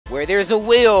Where there's a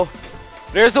will,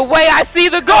 there's a way. I see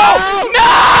the goal. No!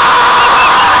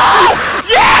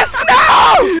 Yes!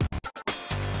 No!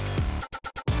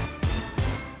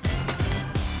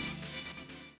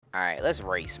 All right, let's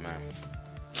race, man.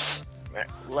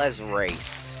 Let's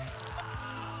race.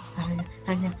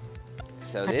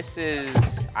 So this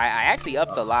is, I actually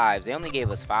upped the lives. They only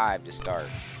gave us 5 to start.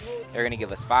 They're gonna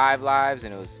give us 5 lives,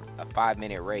 and it was a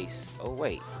 5-minute race. Oh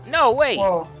wait, no wait.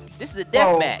 Whoa. This is a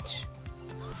death match.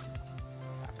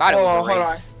 I thought it was a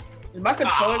race. Is my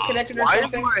controller connected or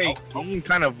something? Why is my game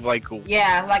kind of like?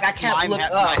 Yeah, like I can't look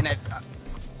up.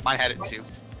 Mine had it too.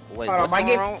 Wait, what's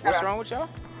wrong? What's wrong with y'all?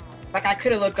 Like I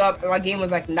couldn't look up, and my game was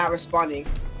like not responding.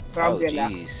 So I'm good now.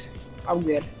 I'm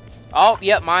good. Oh,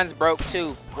 yep, mine's broke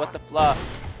too. What the fluff?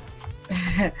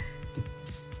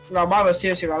 No, mine was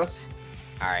seriously wrong.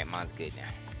 Alright, mine's good now.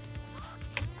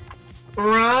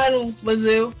 Run,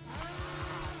 Mizzou.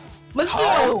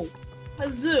 Mizzou!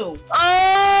 Mizzou!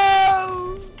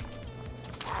 Oh!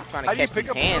 I'm trying to catch these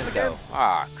hands though.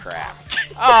 Aw, crap.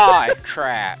 Aw,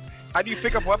 crap. How do you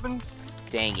pick up weapons?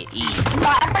 Dang it, E.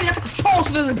 I forgot the controls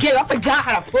for this game. I forgot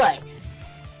how to play.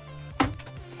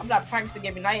 I'm not practicing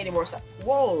every night anymore. So,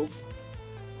 whoa.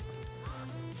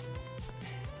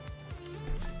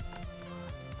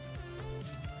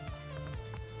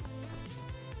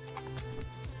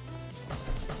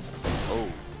 Oh.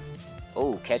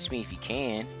 Oh, catch me if you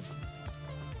can.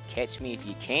 Catch me if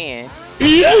you can.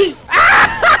 You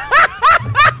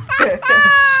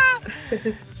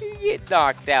get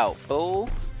knocked out, fool.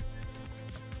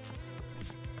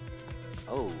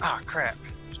 Oh. Ah, crap.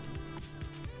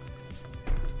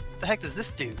 What the heck does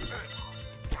this do?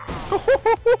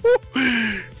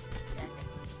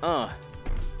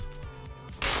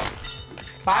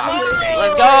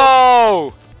 Let's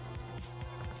go!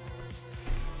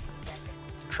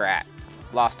 Crap.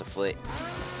 Lost a foot.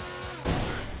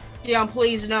 Yeah,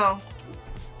 please no.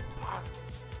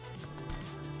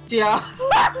 Yeah.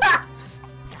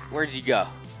 Where'd you go?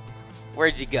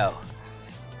 Where'd you go?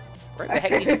 Where the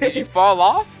heck did you fall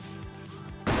off?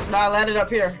 No, I landed up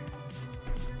here.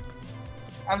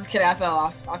 I'm just kidding, I fell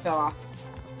off. I fell off.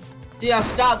 Dion,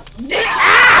 stop. Leave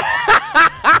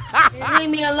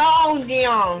me alone,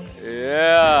 Dion.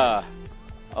 Yeah.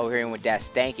 Over here with that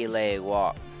stanky leg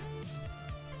walk.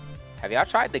 Have y'all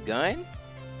tried the gun?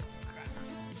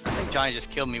 I think Johnny just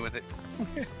killed me with it.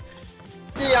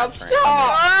 Dion,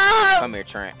 stop. Come here,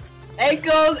 Trent.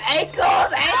 Ankles,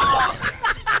 ankles, ankles.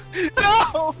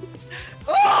 No!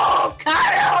 Oh,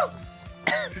 Kyle!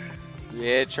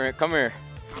 Yeah, Trent, come here.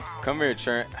 Come here,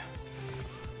 Trent.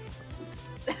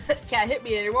 Can't hit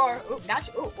me anymore. Ooh, got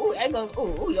you. Ooh, ankles.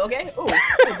 Ooh, you okay? Ooh,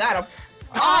 got him.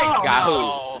 Oh, got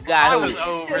who? Got who? I was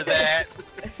over that.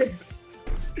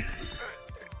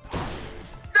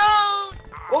 No!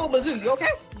 Oh, Mizzou, you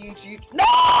okay? You.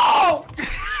 No!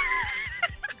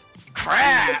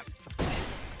 Crap!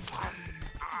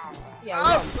 Yeah,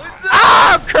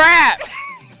 oh, crap!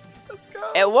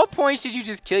 At what point should you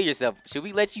just kill yourself? Should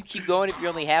we let you keep going if you're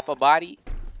only half a body?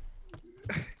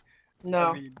 No.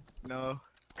 I mean, no.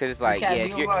 Cause it's like,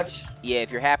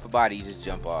 if you're half a body, you just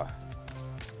jump off.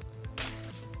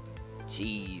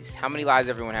 Jeez, how many lives does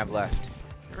everyone have left?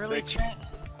 Really, Trent?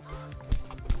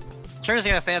 Trent's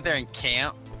gonna stand up there and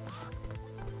camp.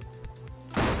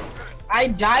 I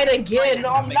died again. No,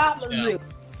 I'm not, Mizzou.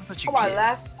 That's what you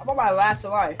I'm on my last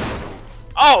alive.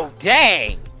 Oh,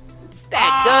 dang!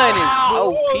 That gun is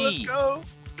OP. Let's go.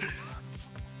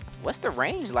 What's the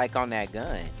range like on that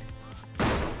gun?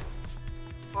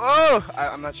 Oh,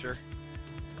 I'm not sure.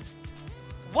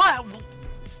 What?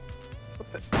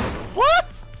 What?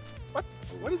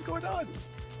 What is going on?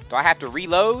 Do I have to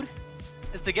reload?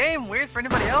 Is the game weird for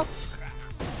anybody else?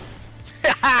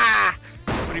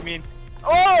 What do you mean?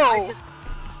 Oh!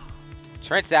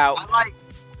 Trent's out.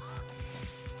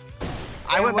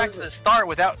 I went back to the start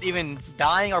without even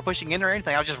dying or pushing in or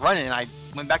anything. I was just running and I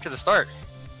went back to the start.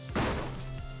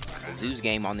 Zeus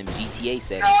game on them GTA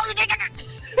settings.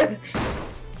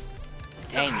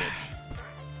 Dang it.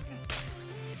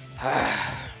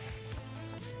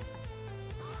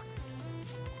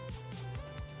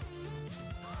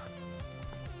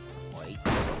 Wait.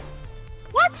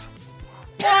 What?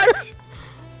 What?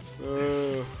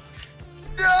 No!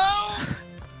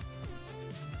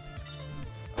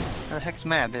 Where the heck's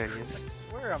mad? There he is. I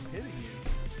swear I'm hitting you.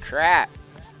 Crap.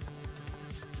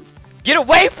 Get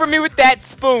away from me with that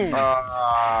spoon!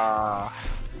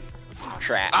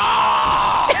 Crap.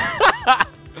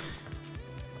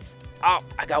 Oh,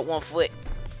 I got 1 foot.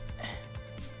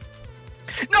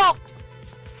 No!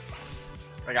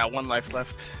 I got 1 life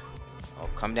left. Oh,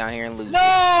 come down here and lose No!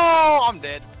 it. I'm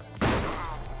dead.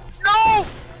 No!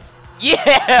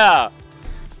 Yeah!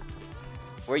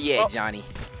 Where you at, Johnny?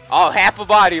 Oh, half a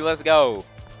body. Let's go.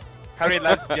 How many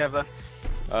laps do you have left?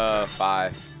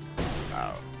 5.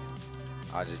 Oh.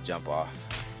 I'll just jump off.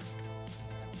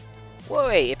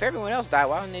 Wait, if everyone else died,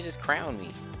 why don't they just crown me?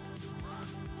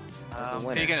 As the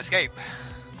winner? You can escape.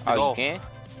 Oh, goal. you can?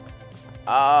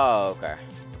 Oh, okay.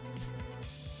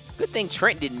 Good thing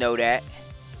Trent didn't know that.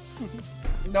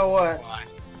 You know what?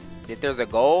 That there's a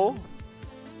goal?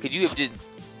 Could you have just...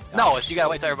 No, Oh, you gotta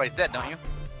wait till everybody's dead, don't you?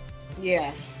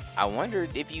 Yeah. I wondered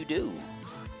if you do.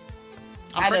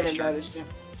 I pretty never sure. noticed it.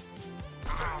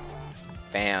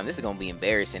 Fam, this is gonna be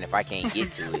embarrassing if I can't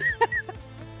get to it.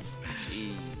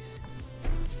 Jeez.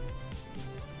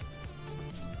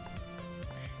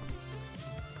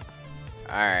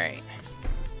 Alright.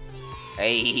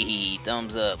 Hey,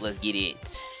 thumbs up. Let's get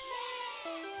it.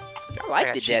 I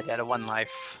like the death. Out of 1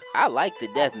 life. I like the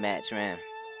death match, man.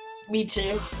 Me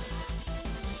too.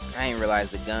 I didn't realize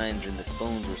the guns and the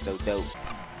spoons were so dope.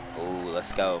 Ooh,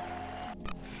 let's go.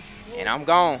 And I'm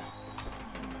gone.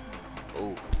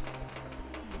 Ooh.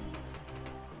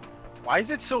 Why is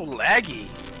it so laggy?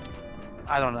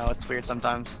 I don't know. It's weird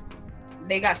sometimes.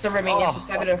 They got server maintenance from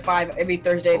 7 to 5 every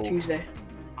Thursday and Oh. Tuesday.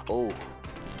 Oh.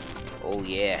 Oh,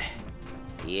 yeah.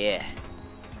 Yeah.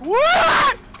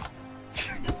 What?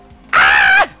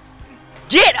 Ah!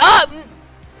 Get up!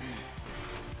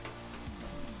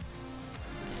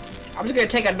 I'm just gonna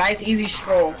take a nice, easy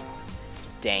stroll.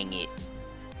 Dang it.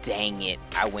 Dang it.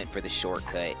 I went for the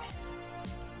shortcut.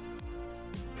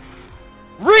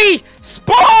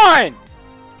 Respawn!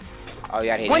 Oh,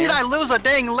 yeah, I hit When him. did I lose a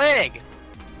dang leg?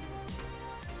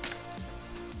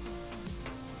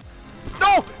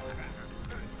 No!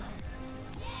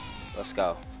 Let's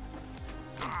go.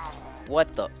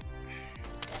 What the?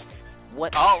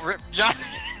 What? Oh, rip John.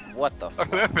 What the? fuck?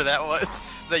 Whoever that was. Is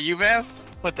that you, man?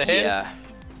 With the head? Yeah.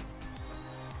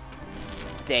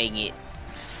 Dang it.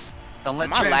 Don't let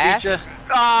Am I Trent last? beat ya.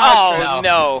 Oh, Ah,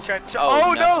 no. Trent, Oh,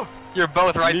 oh, no. no. You're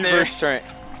both right Me there. versus Trent.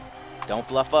 Don't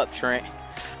fluff up, Trent.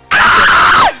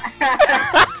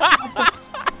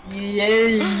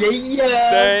 Yeah.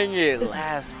 Dang it.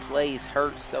 Last place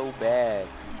hurts so bad.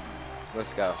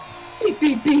 Let's go. Beep,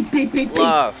 beep, beep, beep, beep,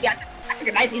 Love. beep. See, I took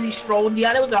a nice, easy stroll,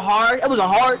 yeah. It was a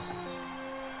hard.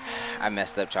 I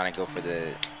messed up trying to go for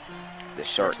the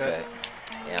shortcut.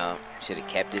 Yeah, should have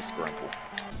kept it scrumple.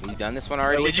 You done this one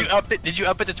already? Did you up it? Did you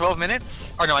up it to 12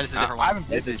 minutes? Or no, this is a different I one. haven't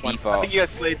played This is one. I default. think you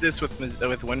guys played this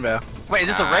with Winbow. Wait, is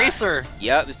this a Ah. racer?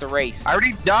 Yep, it's a race. I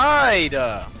already died.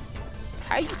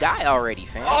 How you die already,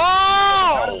 fam?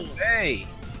 Oh! Hey.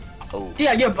 Oh,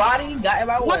 Yeah, your body got in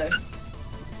my way.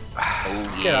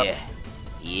 oh Get up. yeah.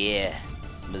 Yeah.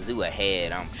 Mizzou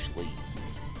ahead, I'm sleep.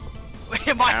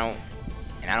 Am I?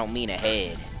 And I don't mean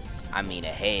ahead. I mean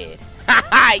ahead.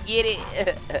 I get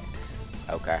it.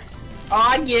 Okay. Oh,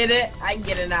 I get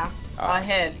it now. Oh,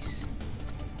 Ahead. jeez.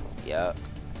 Yup.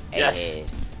 Yes. Ahead.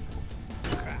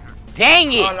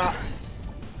 Dang it! Oh,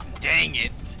 no. Dang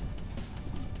it.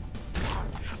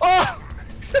 Oh!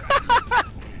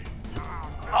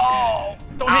 Oh!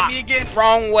 Don't hit me again.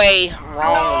 Wrong way.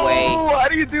 Wrong way. Oh, how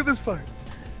do you do this part?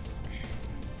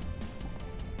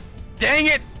 Dang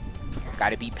it.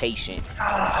 Gotta be patient.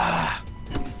 Ah.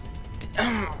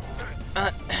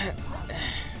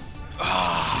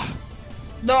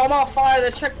 No, I'm on fire.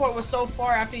 The checkpoint was so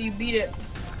far after you beat it.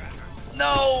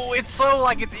 No, it's so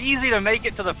like it's easy to make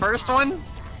it to the first one.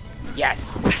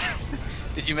 Yes.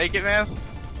 Did you make it, man?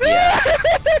 Yeah.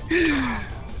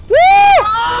 Woo!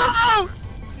 Oh!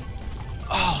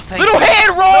 Oh, thank Little you. head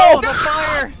No, roll! the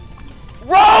fire!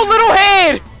 Roll, little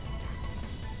head!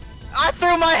 I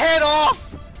threw my head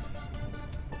off!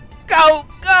 Go,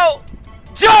 go!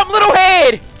 Jump, little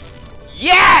head!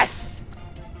 Yes!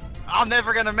 I'm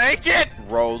never gonna make it!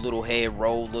 Roll, little head,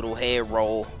 roll, little head,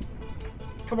 roll.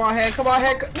 Come on, head.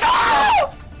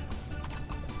 No!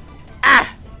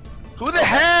 Ah! Who the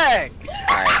heck?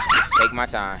 Alright, take my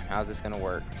time. How's this gonna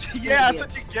work? Yeah, that's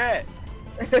what you get.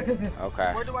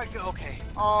 Okay. Where do I go? Okay.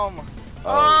 Oh,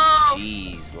 Oh!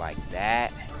 jeez, like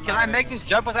that. Can I make this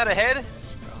jump without a head?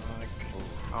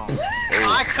 Oh.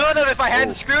 I could have if I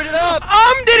hadn't screwed it up!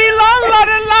 Diddy la la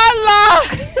da la la!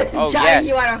 Oh, Johnny, yes.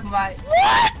 you out of my.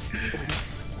 What?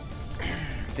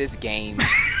 This game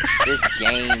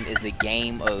is a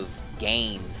game of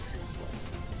games.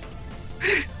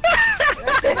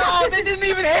 No, they didn't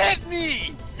even hit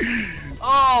me!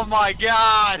 Oh my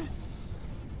god!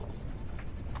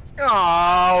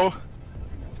 Oh.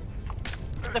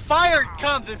 The fire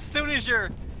comes as soon as you're...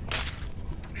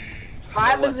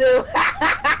 Hi, Mizzou.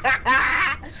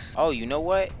 Oh, you know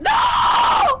what? No!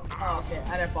 Oh, okay.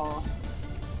 I didn't fall off.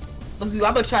 Bazoo,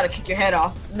 I'm gonna try to kick your head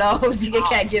off. No, you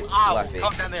can't get. Fluff it.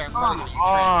 Come down there and Come murder you.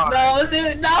 on. No,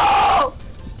 Bazoo, no!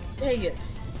 Dang it.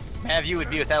 Have you would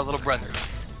be without a little brother.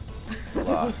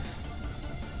 Fluff.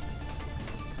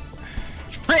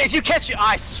 Trent, if you catch your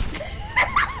eyes.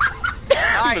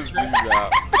 Nice. Bazoo's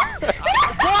out. What?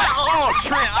 Oh,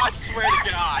 Trent, I swear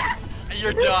to God.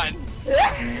 You're done.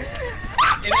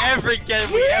 In every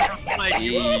game we ever played,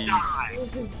 you Jeez.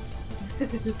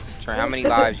 die. Trent, how many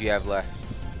lives you have left?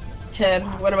 10.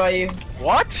 What about you?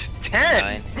 What?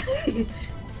 10? 9.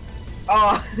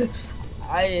 Oh,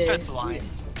 Trent's lying.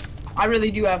 I really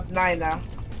do have 9 now.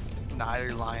 Nah,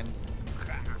 you're lying.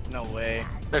 There's no way.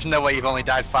 There's no way you've only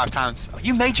died 5 times. Oh,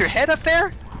 you made your head up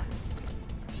there?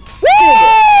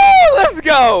 Woo! Let's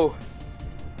go!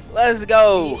 Let's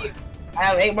go! I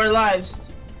have 8 more lives.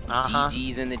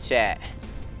 GG's in the chat.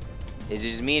 Is it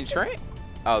just me and Trent?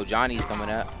 Oh, Johnny's coming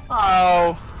up.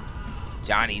 Oh.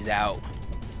 Johnny's out.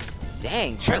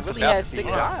 Dang, Trent Trent's really about has to be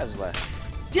 6 out. lives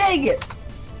left. Dang it!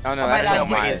 Oh no, I that's might Sean not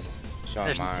Meyer. make Sean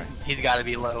There's- Meyer. He's got to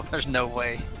be low. There's no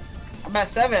way. I'm at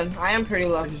 7. I am pretty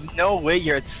low. There's no way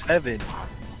you're at 7.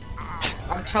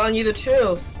 I'm telling you the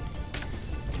truth.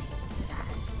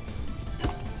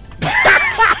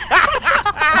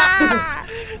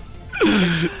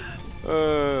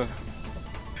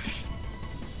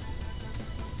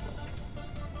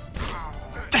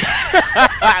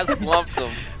 I slumped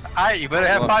him. Alright, you better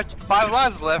have 5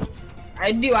 lives left.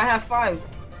 I do. I have 5.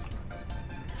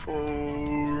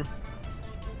 4.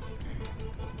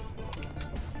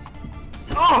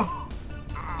 Oh!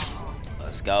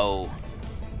 Let's go.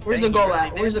 Where's the goal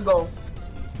at? Where's the goal?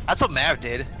 That's what Mav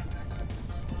did.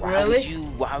 Really?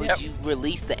 Why would Yep. you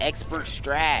release the expert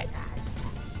strat?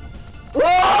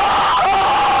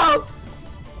 Whoa!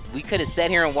 We could have sat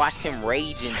here and watched him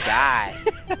rage and die.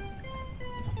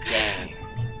 Dang.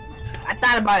 I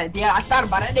thought about it, yeah. I thought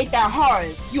about it. It ain't that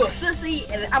hard. You a sissy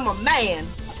and I'm a man.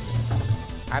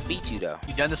 I beat you though.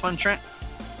 You done this one, Trent?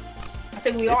 I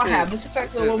think we all have. This is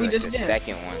exactly what we like just the did.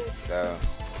 second one. So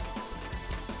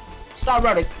Stop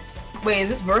running. Wait, is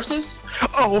this versus?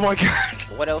 Oh my God.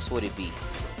 what else would it be?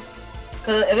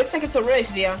 Cause it looks like it's a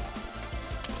race, Dion.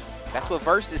 That's what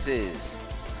versus is.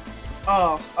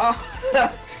 Oh,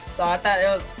 oh. So I thought it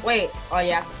was. Wait. Oh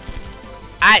yeah.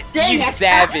 Dang You it.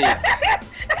 savage.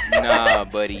 Nah,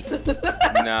 buddy.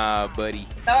 Nah, buddy.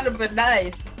 That would have been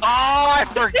nice. Oh, I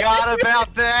forgot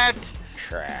about that.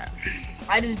 Crap.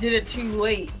 I just did it too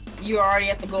late. You were already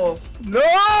at the goal.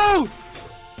 No!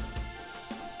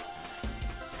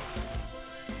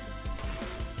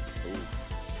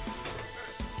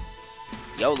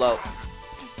 YOLO.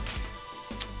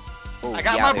 Ooh, I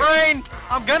got we my out here. brain.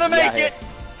 I'm gonna We out make it.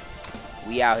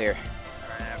 We out here.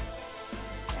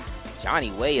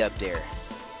 Johnny way up there.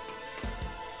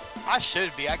 I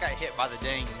should be. I got hit by the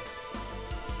dang.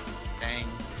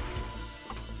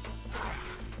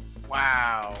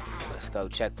 Wow. Let's go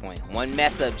checkpoint. One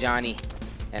mess up, Johnny,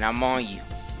 and I'm on you.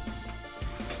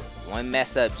 One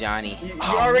mess up, Johnny. You're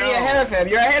Oh, already no. ahead of him.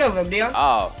 You're ahead of him, Dion.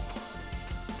 Oh.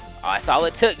 Oh, that's all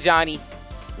it took, Johnny.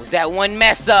 Was that one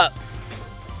mess up.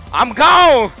 I'm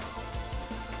gone.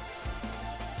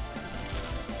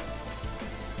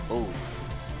 Ooh.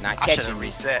 Not I should catching have me.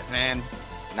 reset, man.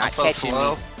 Not I'm so catching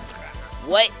slow. me.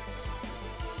 What?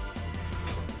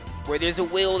 Where there's a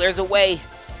will, there's a way.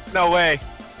 No way.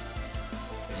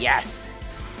 Yes.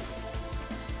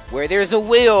 Where there's a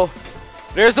will,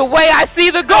 there's a way. I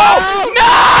see the goal.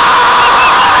 No!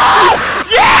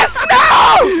 Yes!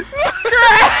 No!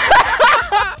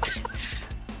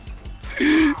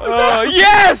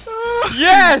 Yes!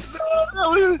 Yes!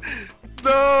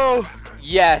 No.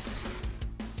 Yes.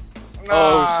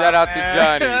 Oh, shout out to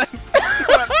Johnny. Are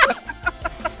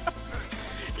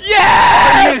you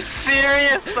Yes!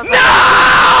 serious? No!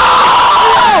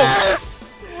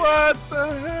 What the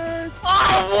heck? I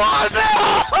won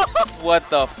it! What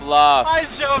the fluff? I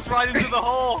jumped right into the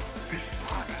hole.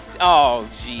 Oh,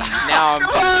 geez. Now I'm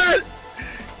Come on! just...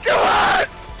 Come on!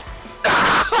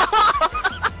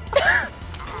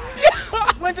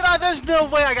 When did I? There's no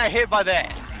way I got hit by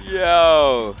that.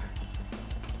 Yo.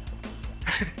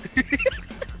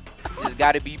 Just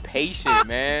gotta be patient,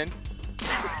 man.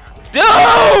 Dude!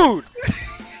 Oh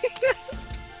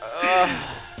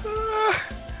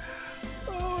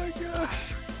my gosh.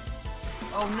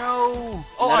 Oh no!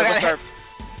 Oh, None I of got us hit. are...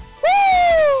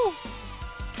 Woo!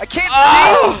 I can't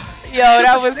Oh! Yo,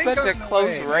 that was They such got a in the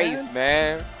close way, race,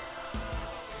 man.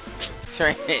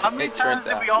 Trent, see. How many times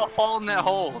did we all fall in that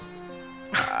hole?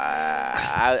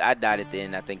 I died at the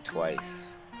end, I think, twice.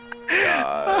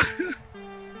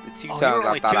 2 Oh, times you were I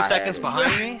only thought 2 I seconds had it.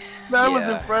 behind me? Man was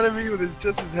Yeah. in front of me with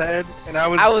just his head, and I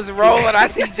was rolling. I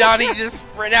see Johnny just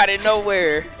sprint out of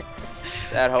nowhere.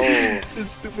 That hole.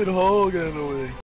 This stupid hole got in the way.